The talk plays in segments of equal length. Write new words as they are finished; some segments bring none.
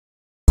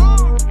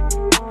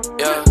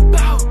Yeah.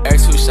 Every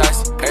too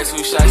shiesty, every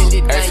too shiesty,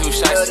 every too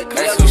shiesty,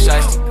 every too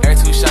shiesty, every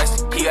too shiesty.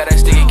 He got that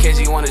sticky case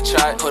he wanna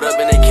try. Put up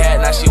in the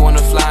cat, now she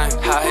wanna fly.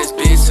 How his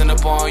bitch send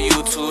up on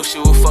YouTube, she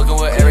was fucking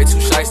with every too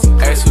shiesty,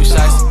 every too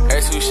shiesty,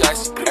 every too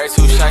shiesty, every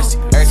too shiesty,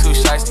 every too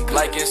shiesty.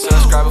 Like and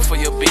subscribe before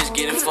your bitch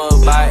get it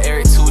fucked by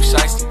every too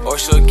shiesty. Or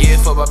she'll get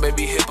fucked by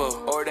baby hippo.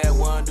 Or that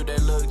one dude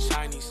that look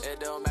Chinese. It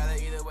don't matter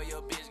either way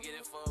your bitch get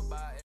it fucked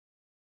by.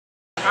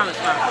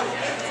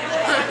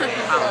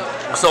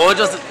 So what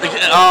just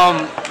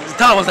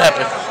tell him what's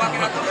happened.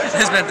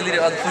 This man deleted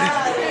all the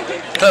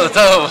footage.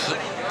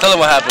 Tell him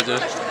what happened, dude.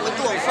 Went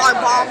through a fart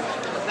bomb in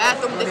the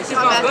bathroom. This is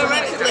my bathroom.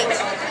 Deleted clips.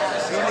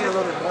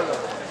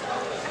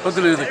 Who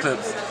deleted the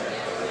clips?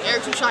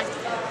 Eric too shy.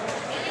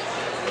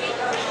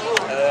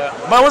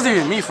 But it wasn't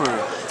even me for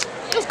real.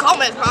 It was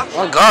Gomez, bro.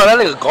 Oh god, that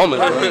nigga Gomez,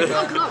 bro. You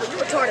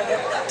retarded, bro.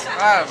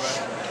 Alright,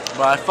 bro.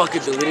 Bro, I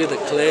fucking deleted the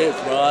clips,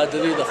 bro. I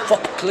deleted the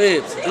fucking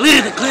clips.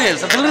 Deleted the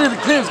clips. I deleted the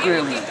clips,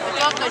 Grilly.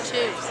 Fuck the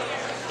chips.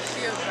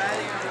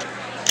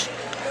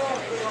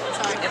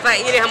 If I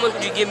eat it, how much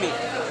would you give me?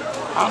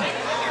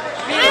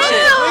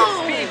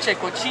 Pinche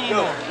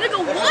cochino. Nigga,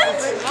 what?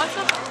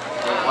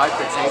 Wipe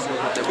the table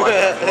with the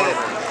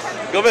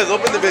wipe. Gomez,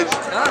 open the bitch.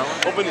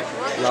 Huh? Open it.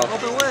 No.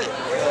 Open what?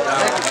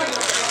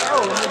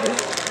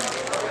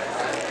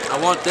 I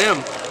want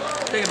them.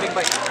 Take a big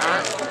bite.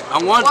 I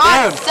want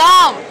them.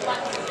 Some.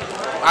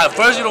 Alright,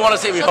 first you don't want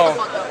to take me home.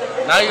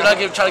 Now you're not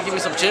trying to give me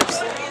some chips?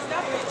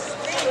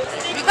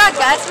 You got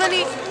gas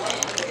money?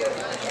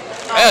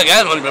 I got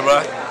gas money,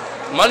 bro.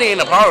 Money ain't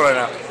a problem right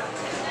now.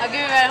 I'll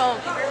give you right home.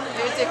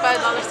 Maybe take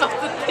 $5 off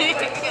the thing.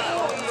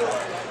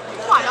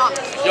 Why not?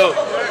 Yo.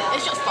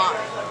 It's just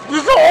 $5. You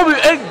still owe me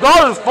 $8,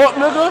 fuck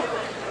nigga.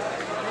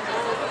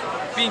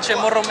 Pinche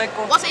morro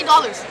meco. What's $8?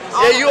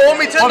 Yeah, you owe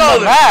me $10. On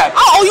the back. I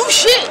owe you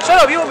shit. Shut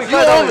up, you owe me $5. You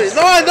owe me.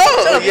 No, I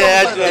don't. Shut up,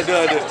 Yeah, I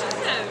do.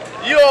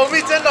 You owe me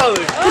 $10.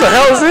 Who the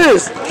hell is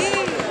this?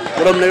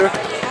 What up, nigga?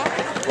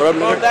 What up,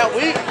 From nigga? that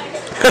week,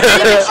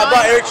 I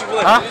bought Eric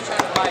Chick-fil-A. Huh?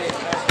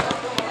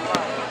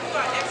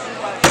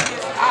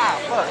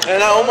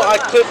 And I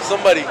clipped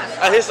somebody.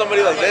 I hit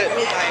somebody like that.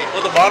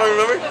 With the bottle,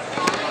 remember?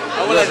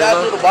 I went like that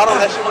through the bottle,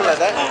 that shit went like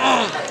that.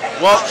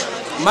 Well,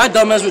 my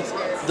dumbass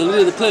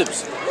deleted the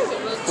clips.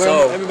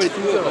 So,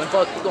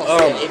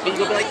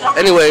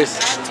 anyways,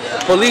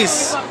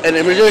 police and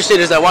immigration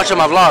that watching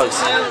my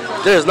vlogs.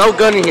 There's no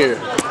gun in here.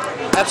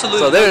 Absolutely.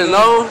 So there is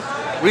no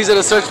reason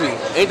to search me.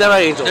 Ain't that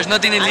right, Angel? There's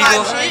nothing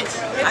illegal.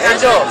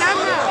 Angel.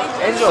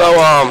 So,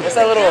 What's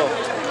that little?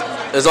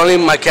 there's only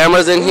my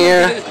cameras in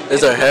here.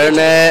 There's a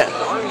hairnet.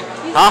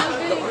 Huh?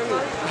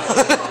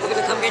 They're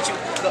gonna come get you.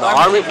 The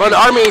army? Bro, the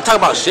army ain't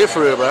talking about shit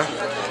for real, bro.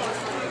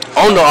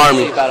 Own the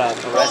army.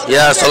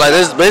 Yeah, so like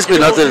there's basically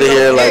nothing to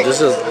hear. Like this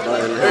is.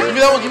 Eric, give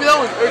me that one, give me that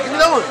one. Eric, give me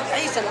that one.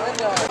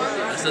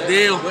 That's the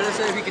deal. What did I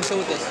say if you can show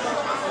with us?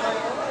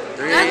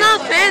 That's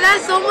not fair.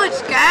 That's so much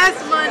gas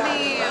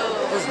money.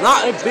 It's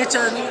not a bitch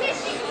ass nigga.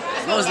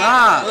 No, it's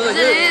not. Oh,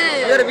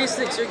 you gotta be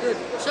 6, you're good.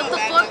 Shut the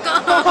fuck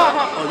up.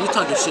 Oh, you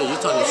talking shit. You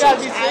talking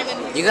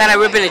shit. You gotta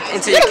rip it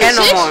into your can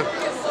no more.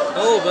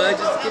 No, but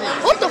just kidding.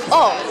 What the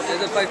fuck? Is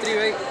it 5'3",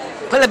 right?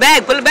 Pull it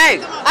back, pull it back.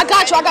 I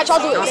got you. I'll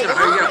do it. Is it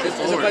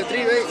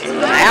 5'3", right?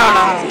 I don't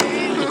know.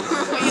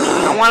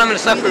 I want him to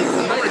suffer. It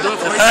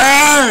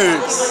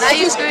hurts. Now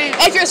you scream.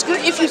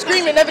 If you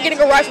scream, you're never getting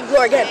a rifle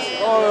floor again.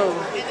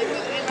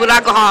 Put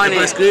alcohol in If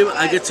I it. scream,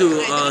 I get to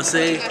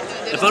say,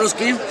 if I don't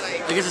scream,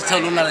 I get to tell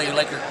Luna that you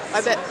like her.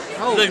 I bet.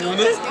 What? No, he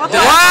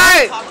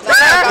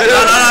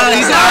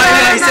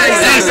said,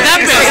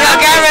 step it. It's on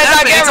camera, it's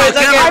on camera, it's on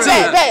camera.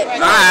 I bet.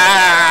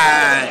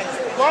 Alright.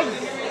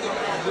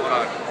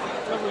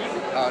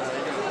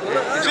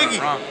 Jiggy.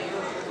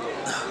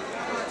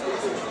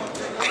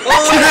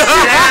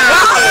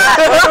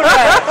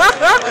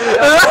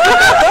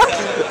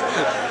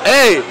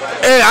 Hey,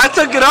 I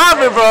took it off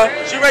it, bro.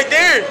 She right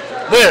there.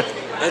 Where?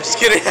 I'm just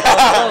kidding.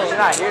 I'll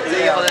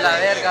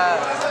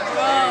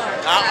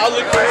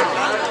look for her.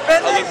 I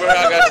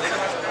got you.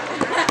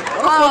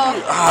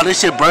 Oh, this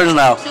shit burns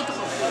now.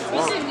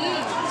 No.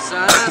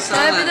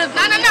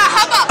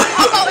 How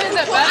about in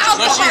the bathroom?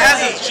 No,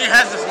 she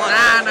has this one.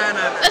 Nah.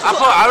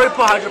 I already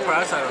put hydrogen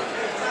peroxide on.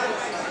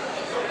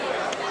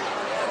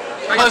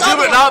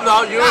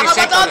 No, you already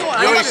shaked on it.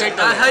 You already shaked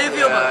on it. How you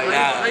feel about it?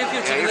 Yeah. How you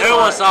feel?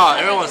 Everyone saw.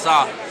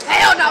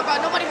 Hell no,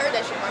 bro. Nobody heard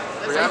that shit, bro.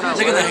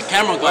 Look at the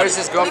camera go. Where's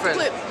his Delete the girlfriend?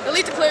 clip.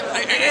 Delete the clip.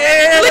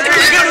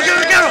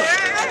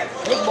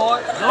 Big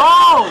boy.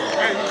 No!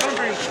 It's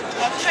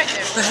right there.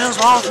 What the hell's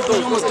wrong with you?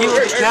 You almost gave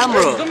up the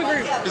camera.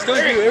 It's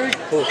coming for you, Eric.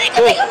 They're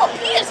playing on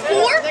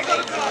PS4?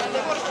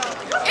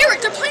 Eric,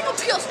 they're playing on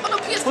PS4.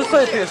 Who's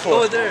playing PS4?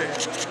 Over there.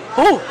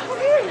 Who?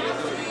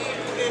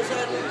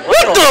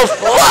 What the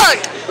fuck?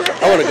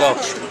 I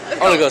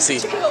wanna go see.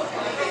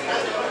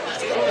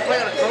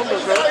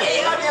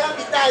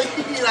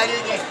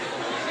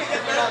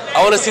 I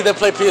wanna see them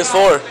play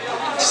PS4.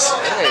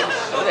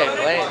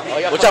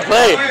 What y'all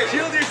play?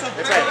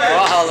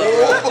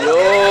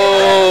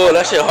 Yo,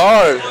 that shit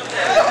hard.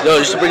 Yo,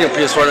 you should bring your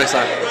PS4 next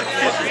time.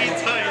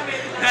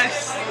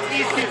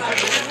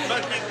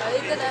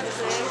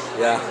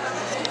 Yeah.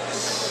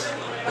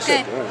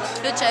 Okay,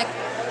 good check.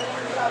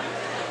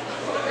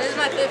 This is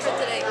my fit for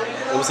today.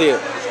 Let me see it.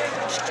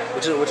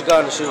 What you got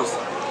on the shoes?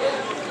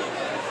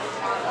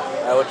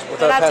 What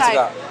They're type of not pants you tied.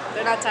 got?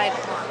 They're not tied,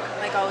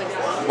 like always.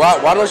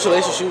 Why don't you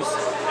lace your shoes?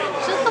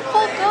 Shut the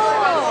fuck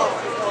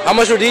up. How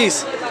much were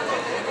these?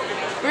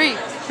 Free.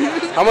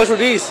 How much were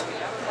these? $1.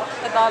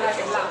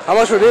 How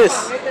much were this?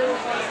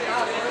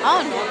 I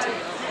don't know.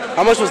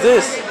 How much was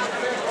this?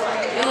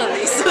 You little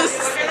laces.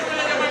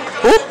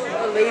 Who?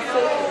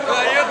 Laces.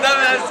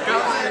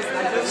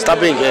 Stop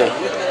being gay.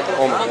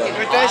 Oh my god.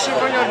 With that shit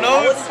from your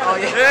nose? Oh,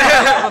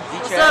 Yeah.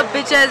 What's up,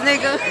 bitch ass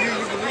nigga?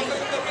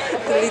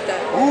 Delete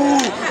that.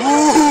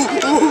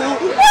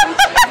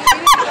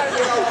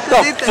 The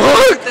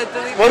fuck?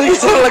 Why do you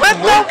sound like a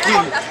monkey?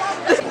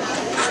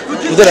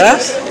 You did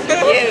ass?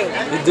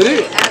 Yeah. You did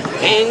it?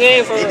 He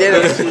did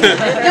it. Look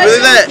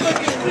at that.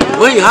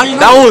 Wait, how you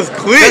know? That was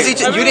quick. You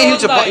didn't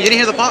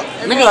hear the pop?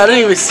 Nigga, I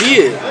didn't even see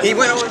it. He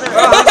went over there.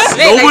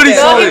 Nobody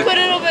saw He it. put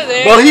it over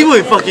there. Bro, he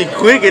went fucking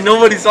quick and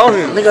nobody saw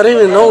him. Nigga, I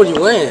didn't even know where you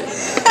went.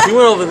 He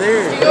went over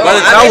there. By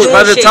the tower,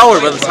 by the tower,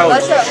 by the tower.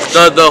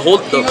 The whole.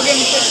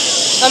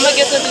 I'm gonna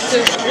get something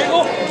too.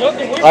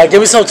 Alright,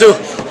 give me some too.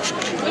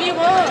 What do you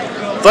want?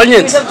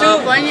 Funyuns. Oh,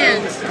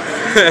 Funyuns.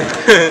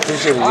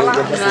 Appreciate it.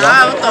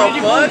 Nah, what the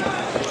fuck?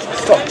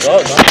 Fuck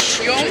up, man.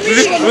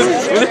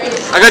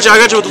 I got you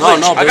with the flip.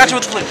 No, I got you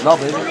with the flip. No,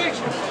 baby.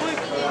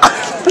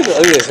 Look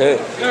at his head.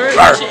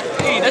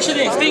 Hey, that shit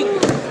didn't stink.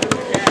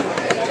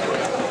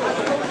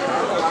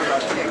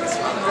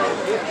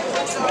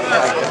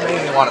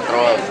 I want to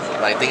throw up,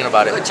 like thinking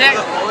about it. Go check.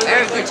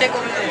 Eric, go check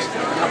over there.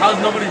 How's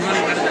nobody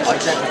running out of that?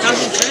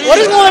 What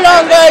is going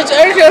on, guys?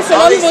 Eric here for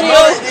another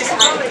video.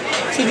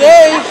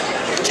 Today.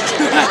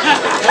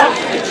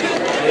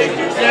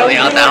 They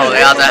out that hole.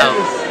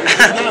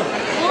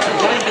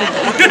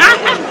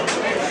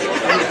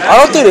 I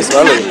don't think they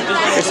smell it.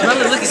 They smell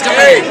it. Look, it's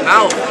coming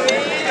out.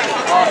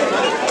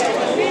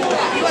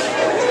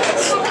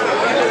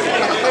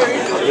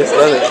 They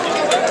smell it.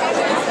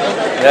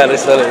 Yeah, they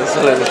smell it. They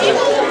smell it. They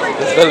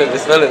smell it. They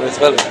smell it. They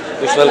smell it.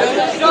 They smell it.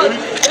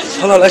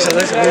 Hold on, let's see.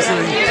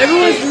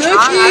 Everyone's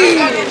looking.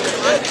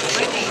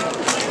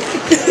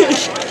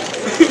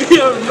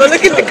 But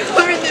look at the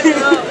color in their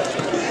mouth.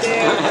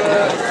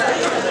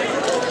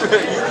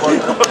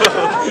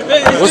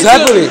 What's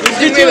happening?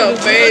 You made a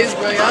face,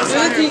 bro. Y'all see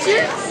the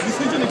teacher?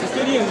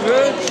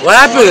 What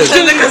happened?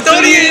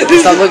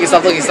 Stop looking.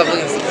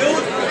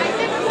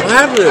 What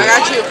happened? I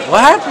got you.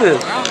 What happened?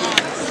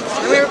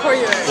 Let me record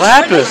you. What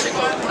happened?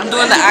 I'm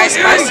doing the ice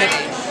spice.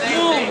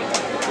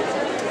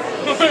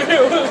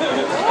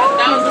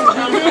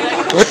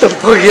 What the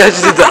fuck? You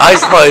actually did the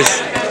ice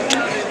spice.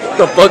 What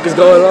the fuck is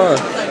going on?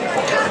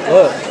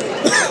 What?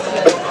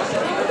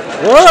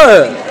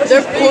 What?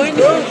 They're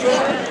pointing.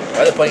 Why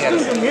are they pointing at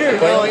us?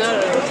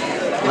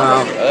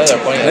 No.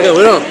 They're pointing at Nigga,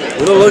 we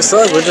don't look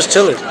sus. We're just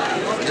chilling. us.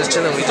 We're just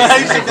chilling. We just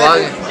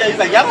vlogging. Yeah, he's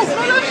like, y'all don't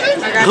smell that shit?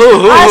 I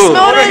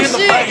smell that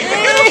shit.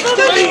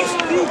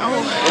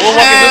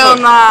 Hell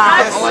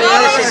nah. Oh, yeah,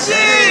 that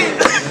shit.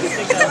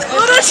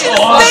 Oh, that shit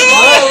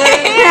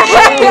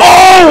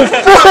Oh,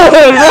 fuck!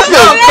 That's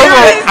gonna come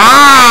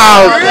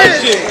out.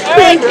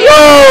 Yo!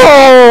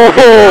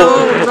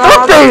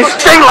 That thing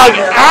stink like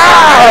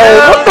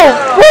ass. What the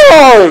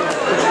fuck?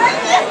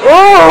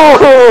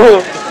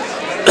 Oh!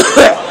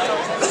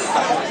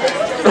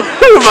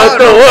 What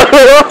the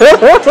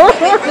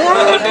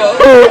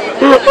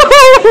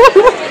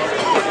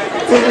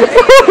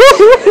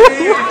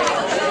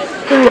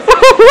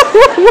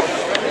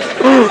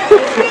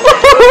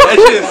That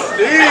shit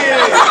stinks.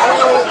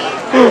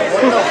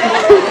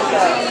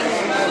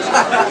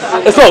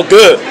 It felt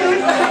good.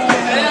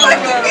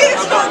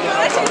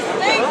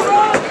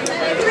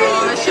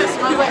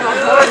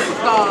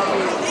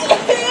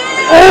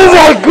 Oh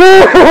my god!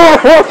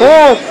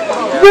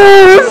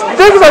 Dude,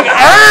 this is like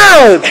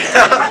ass!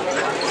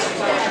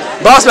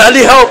 Boss man, I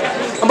need help.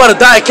 I'm about to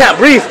die. I can't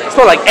breathe. It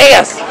smells like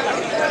ass.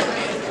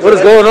 What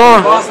is going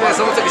on? Boss man,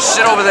 someone took a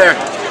shit over there.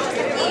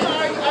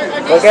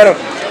 Look at him.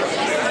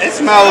 It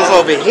smells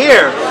over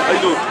here.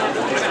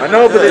 I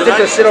know, but they took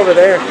a shit over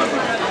there.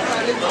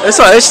 It's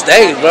all it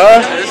stinks,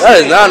 bro.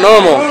 That is not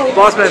normal.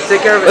 Boss man,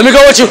 take care of it. Let me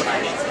go with you.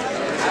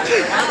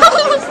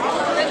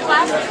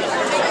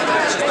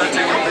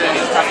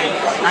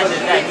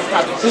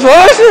 You smell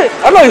that shit?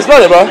 I know you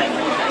smell it, bro.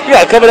 You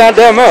gotta cover that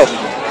damn mouth.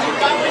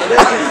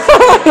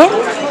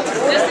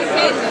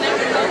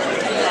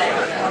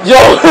 Yo,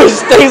 it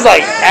stinks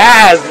like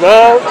ass,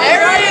 bro.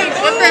 Eric,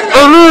 what the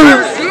hell?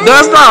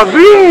 That's not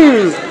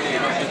me.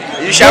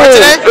 You showered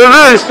today? It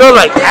really smells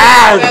like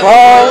ass,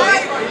 bro.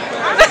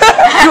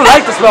 You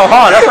like the smell,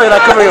 huh? That's why you're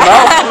not covering your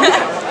mouth.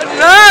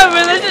 No,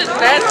 man, that's just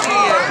nasty.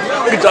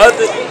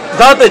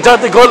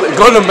 Dante, go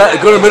in the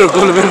middle.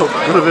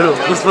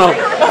 Go smell.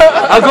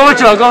 I'll go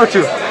with you.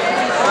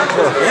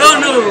 Hell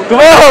no. Come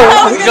on.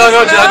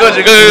 I'll go with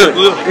you.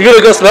 You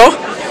gonna go smell?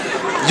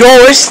 Yo,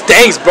 it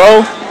stinks,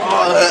 bro.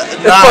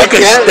 It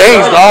fucking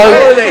stinks, dog.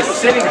 They're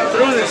sitting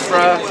through this,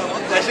 bro.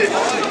 That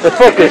The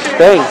fucking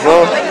stinks,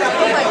 bro.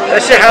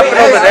 That shit happened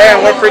over there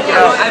and we're freaking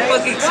out. I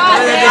fucking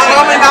exploded this shit.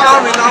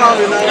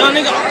 Yo,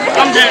 nigga,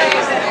 I'm dead.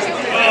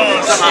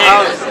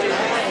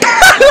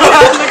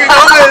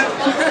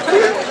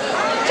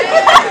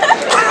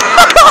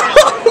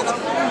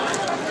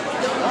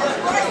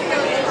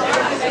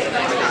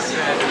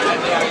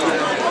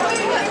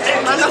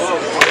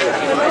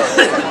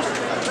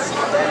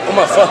 Oh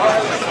my fuck.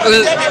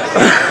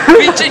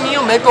 Pinche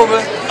niño meco, bro.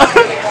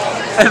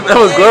 That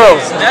was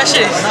gross. That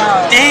shit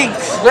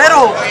stinks.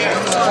 Güero.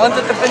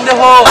 Aguántate,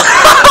 pendejo.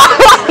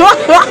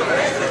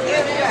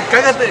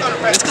 Cágate.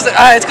 It's cause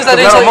I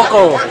didn't show you.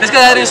 It's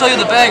cause I didn't show you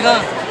the bag,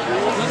 huh?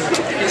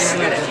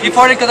 You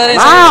farted cause I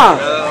didn't show you.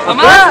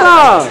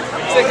 Mamá.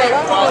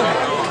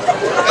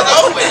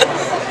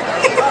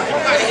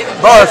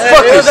 Bro, it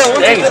fucking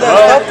stinks,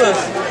 bro.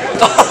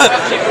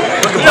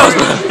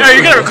 Yeah,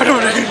 you gotta record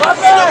over there.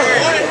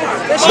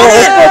 Bro,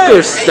 it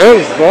fucking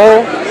stinks,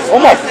 bro. Oh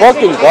my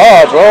fucking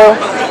god, bro.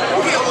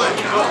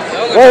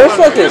 Bro, it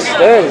fucking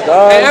stinks,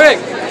 dog. Hey,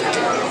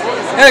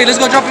 Eric, let's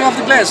go drop him off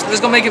the class. Let's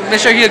go make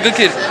sure he's a good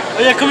kid.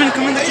 Oh yeah, come in the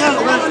class,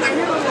 bro.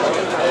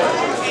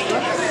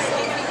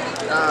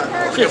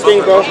 Shit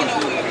stinks, bro.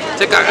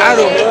 Te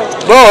cagaron, bro.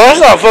 Bro, that's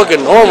not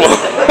fucking normal.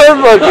 That's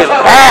fucking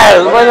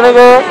ass, my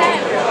nigga.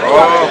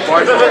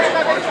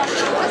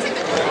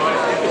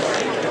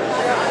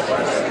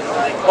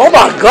 Oh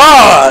my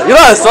god! You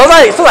know, it smells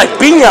like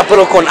piña,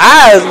 pero con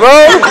ass,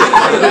 bro.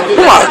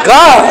 Oh my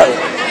god!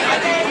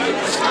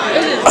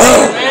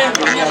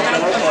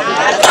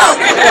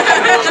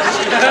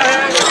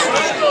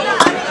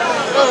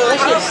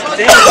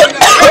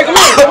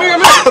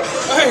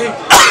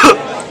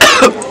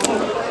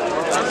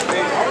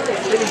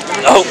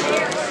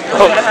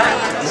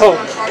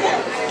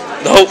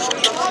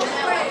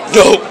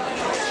 No.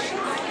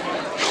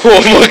 Oh,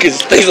 fucking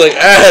stinks like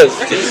ass.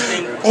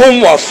 Oh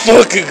my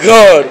fucking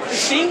god. I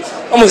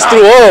almost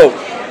threw up.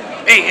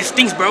 Hey, it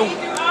stinks, bro.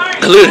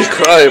 I literally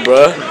cried,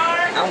 bro.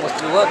 I almost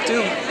threw up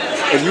too.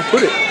 And you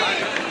put it.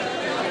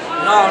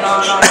 No.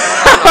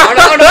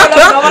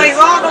 Nobody's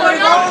on.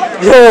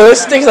 Yo,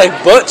 this stinks like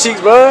butt cheeks,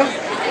 bro.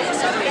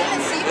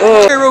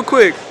 Hey, real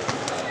quick.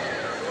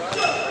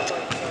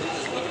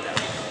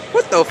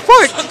 What the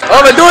fuck?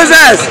 Oh, but do his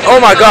ass. Oh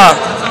my god.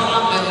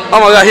 Oh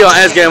my god, he on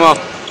ass game off.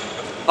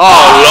 Oh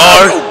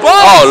lord.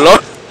 Oh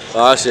lord.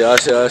 Oh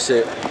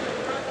shit.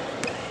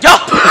 Yo!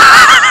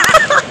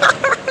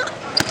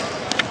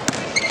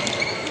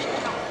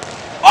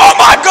 Oh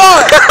my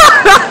god!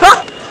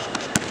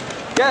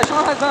 Yeah,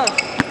 Sean has done.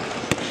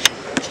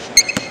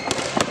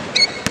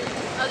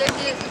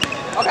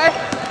 Okay.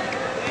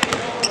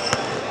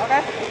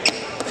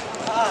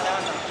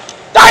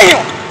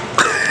 Damn!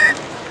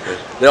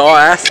 They're all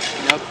ass?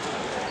 Yep.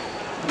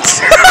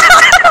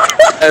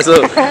 That's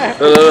up.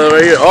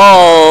 Right here.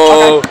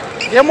 Oh!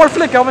 Okay. Yeah, more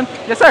flick, Kelvin.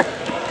 Yes, sir.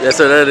 Yes,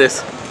 sir, there it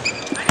is.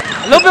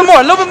 A little bit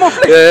more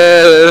flick.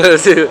 Yeah,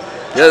 let's see.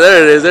 Yeah,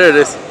 there it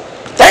is.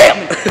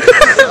 Damn!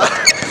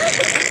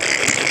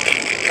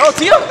 Oh,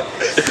 Tio?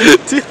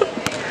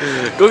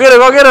 Go get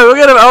him,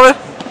 Alvin.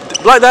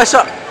 Block that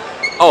shot.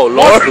 Oh,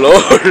 Lord.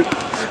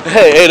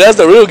 Hey, that's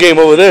the real game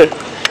over there.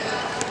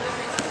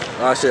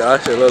 Ah, shit,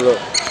 look.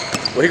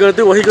 What he gonna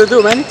do,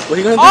 man? What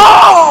he gonna do?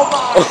 Oh!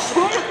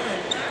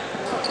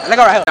 Let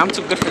go right here. I'm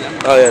too good for them.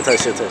 Oh, yeah, tight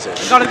shit. Let's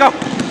go.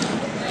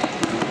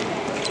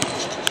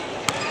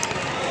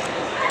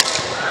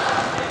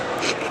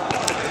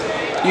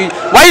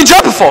 Why are you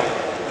jumping for?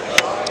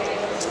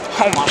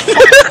 Oh my god.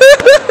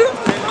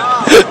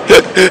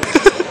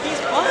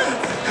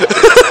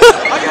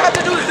 All you have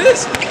to do is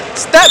this.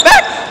 Step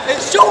back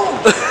and shoot.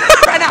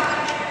 Right now.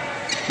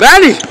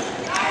 Manny!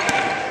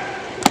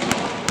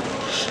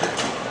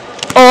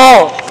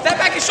 Oh! Step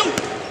back and shoot.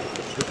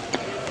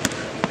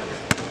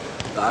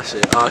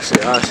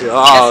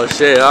 Oh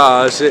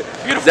shit.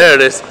 There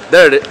it is.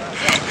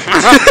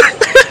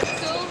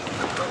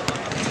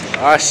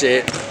 Oh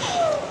shit.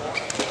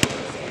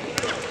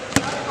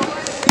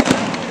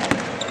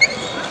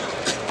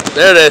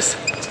 There it is.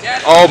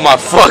 Oh my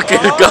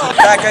fucking god.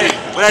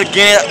 We're not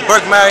getting it.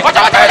 Berkmar.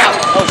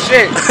 Oh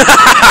shit.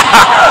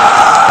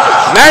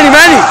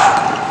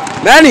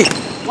 Manny.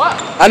 What?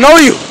 I know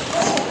you.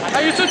 I know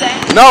you too, Dan.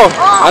 No,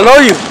 I know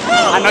you.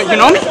 You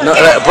know me? No,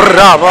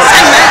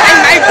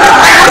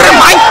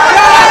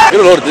 you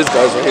don't know this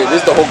guy's right here.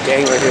 This is the whole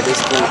gang right here,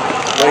 basically.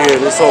 Right here,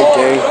 this whole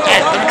gang.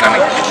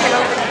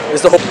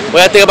 This the whole. What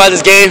do you think about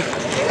this game?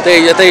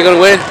 You think you're gonna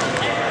win?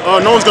 Oh,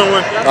 no one's gonna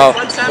win. Oh,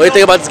 what do you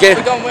think about this game?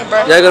 We're gonna win,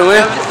 bro. Y'all gonna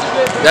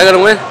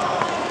win?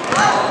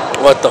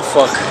 What the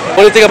fuck?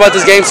 What do you think about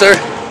this game, sir?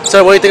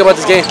 Sir, what do you think about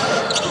this game?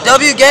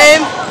 W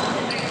game,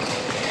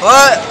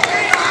 but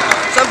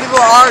some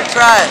people are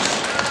trash.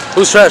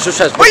 Who's trash?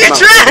 What are you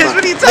trash?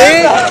 What are you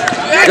talking about?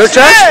 You're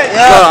trash?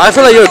 Yeah. No, I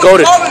feel like you're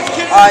goated.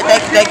 Alright,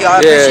 thank you. I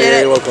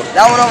appreciate it. You're welcome.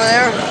 That one over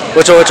there?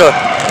 Which one?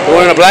 The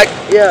one in the black?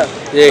 Yeah.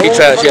 Yeah, he The one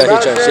trash. from Yeah, the he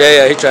brown trash. shirt?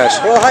 Yeah, he trash.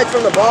 Bro hides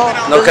from the ball.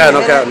 No cap.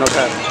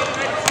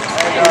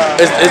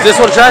 And, Is this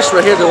one trash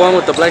right here? The one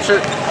with the black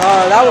shirt?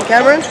 that one,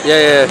 Cameron?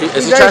 Yeah. Is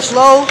He's he very trash?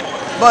 slow.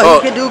 But he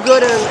can do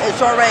good in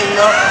short range, you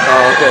know?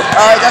 Oh, okay.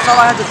 Alright, that's all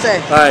I have to say.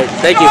 Alright,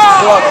 thank you.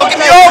 Fucking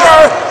me over!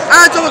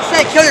 I heard someone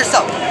say kill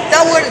yourself.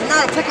 That word is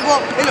not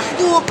applicable in a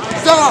school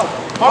zone.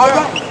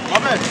 Alright?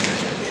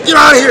 Get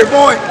out of here,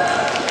 boy!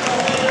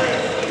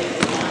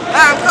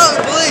 I'm calling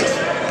the police.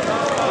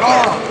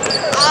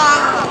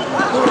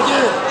 Do it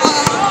again.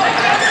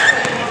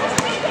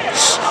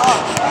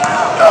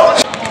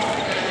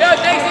 Yo,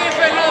 thanks Ian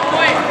for another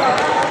point.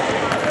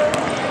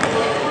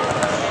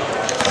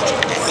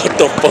 What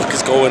the fuck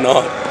is going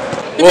on?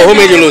 Well, who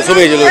made you lose? Who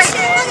made you lose?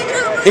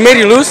 He made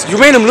you lose? You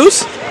made him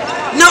lose?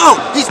 No,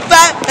 he's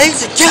fat and he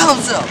should kill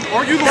himself.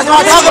 That's what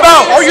I'm talking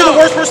about. Are you the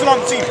worst person on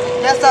the team?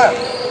 Yes, sir.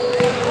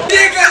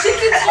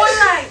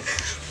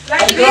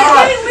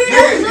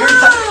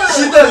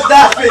 She does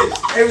that face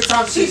every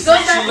time she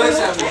looks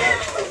at me.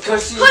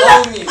 Cause she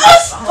knows me.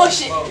 Oh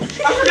shit. I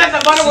forgot the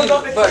bottom was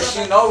open. But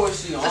she knows what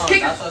she on. That's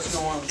why she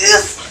don't want to.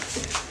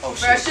 Oh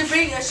shit. I should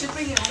bring it.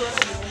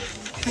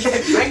 I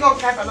ain't gonna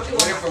cap. I look at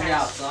Waiting for me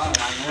outside.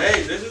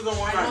 Hey, this is the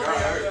one I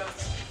got.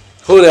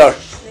 Who they are?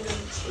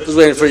 Who's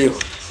waiting for you?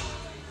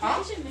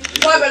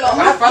 Muévelo.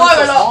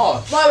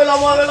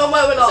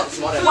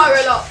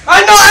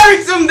 I know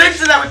Eric zoomed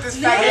into that with this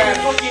fat ass.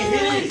 Fucking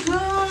hit it.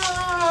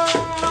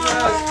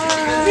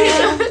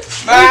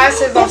 My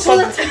ass is on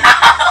something.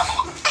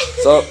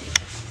 What's up?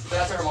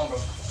 That's her mom, bro.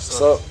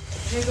 What's up?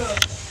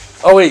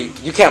 Oh wait,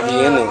 you can't be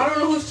in there. I don't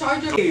know who's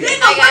charging. Hi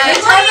guys,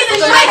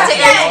 welcome back to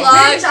Air's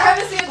vlog.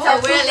 So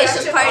we're at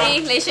Leisha's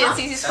party, Leisha and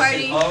Cece's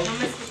party.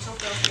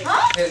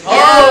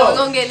 Yeah, we're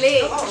gonna get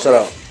lit. Shut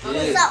up.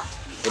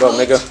 What up,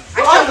 nigga? I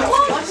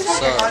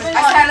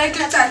like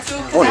your tattoo.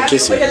 I wanna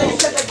kiss you. But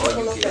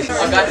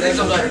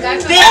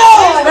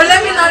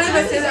let me not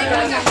even say that.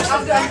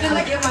 I'm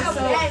gonna get myself.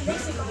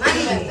 Not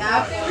even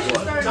that.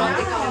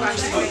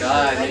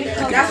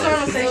 That's why I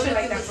don't say shit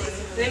like that.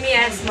 Let me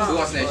ask mom. Who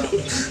wants Nation?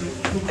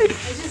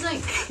 It's just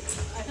like,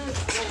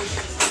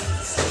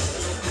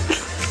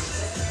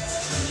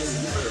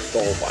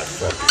 Oh my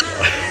fucking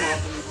god.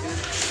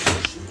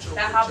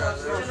 That hot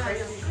box.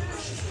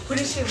 Put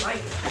this shit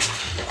right.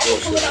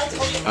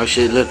 Oh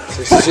shit, look.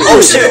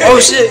 Oh shit, oh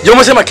shit. You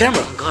almost hit my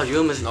camera. God, you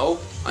almost know.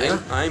 I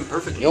ain't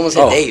perfect. You almost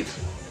hit Dave.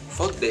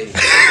 Fuck Dave.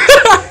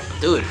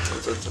 Dude.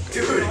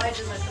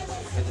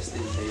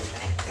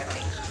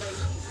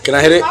 Can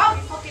I hit it?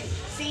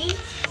 see?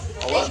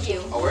 Thank you.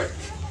 Oh, word?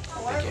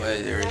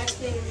 Wait, there it is.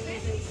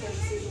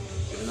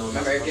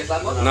 Remember Eric gets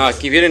that one? Nah,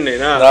 keep hitting it.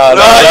 Nah. Nah.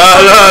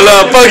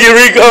 Fuck you,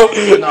 Rico.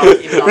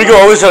 Rico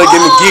always trying to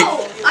get me geek.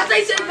 I thought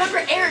you said remember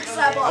Eric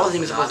slap I off. wasn't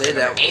even supposed to hit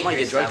that. I might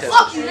get drunk tested.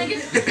 Fuck you, nigga.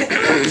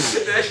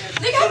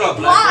 Nigga, I'm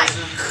blind.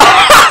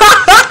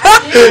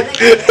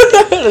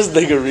 This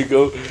nigga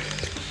Rico.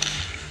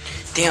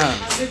 Damn.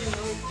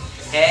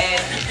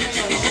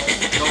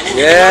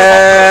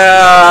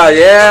 Yeah.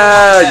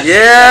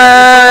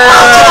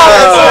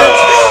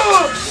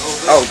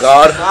 Oh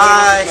god.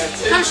 Hi.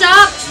 Come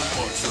shop.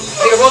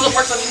 Hey, Rosa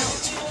Parks on you.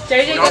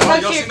 JJ, go talk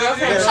to your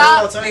girlfriend.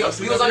 Shop.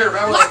 He was under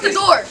the Lock the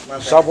door.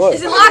 Shop what?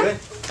 Is it locked?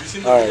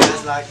 Alright.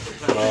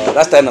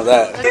 That's the end of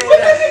that.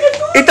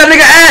 Eat that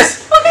nigga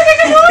ass!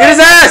 Eat his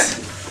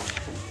ass!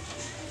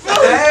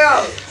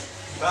 Damn.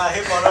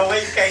 Hippo, no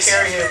way you can't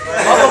carry him.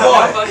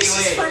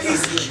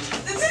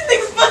 This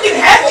thing's fucking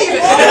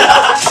heavy,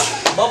 man.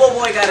 Bubble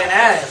Boy got an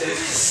ass.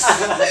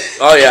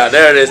 Oh yeah,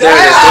 there it is. Tap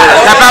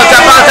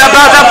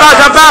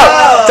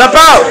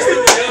out.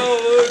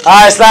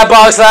 Alright, slap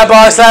box.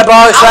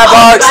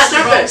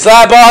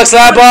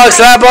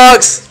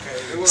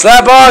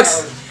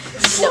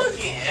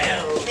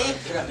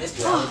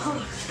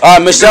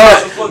 Alright,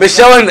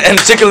 Michelle and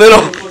Chicken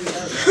Little.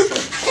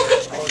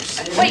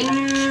 Wait.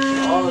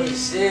 Oh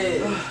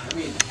shit. I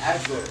mean,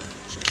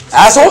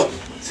 Asshole?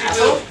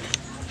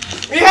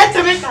 We had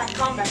to make that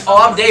comeback. Oh,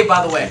 I'm Dave,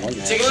 by the way.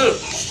 Chicken Little.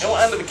 It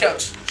won't end up the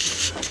couch.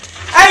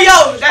 Hey,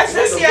 yo, that's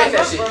Festy as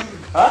look, bro.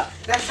 Huh?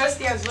 That's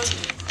Festy as look.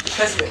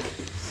 Test it.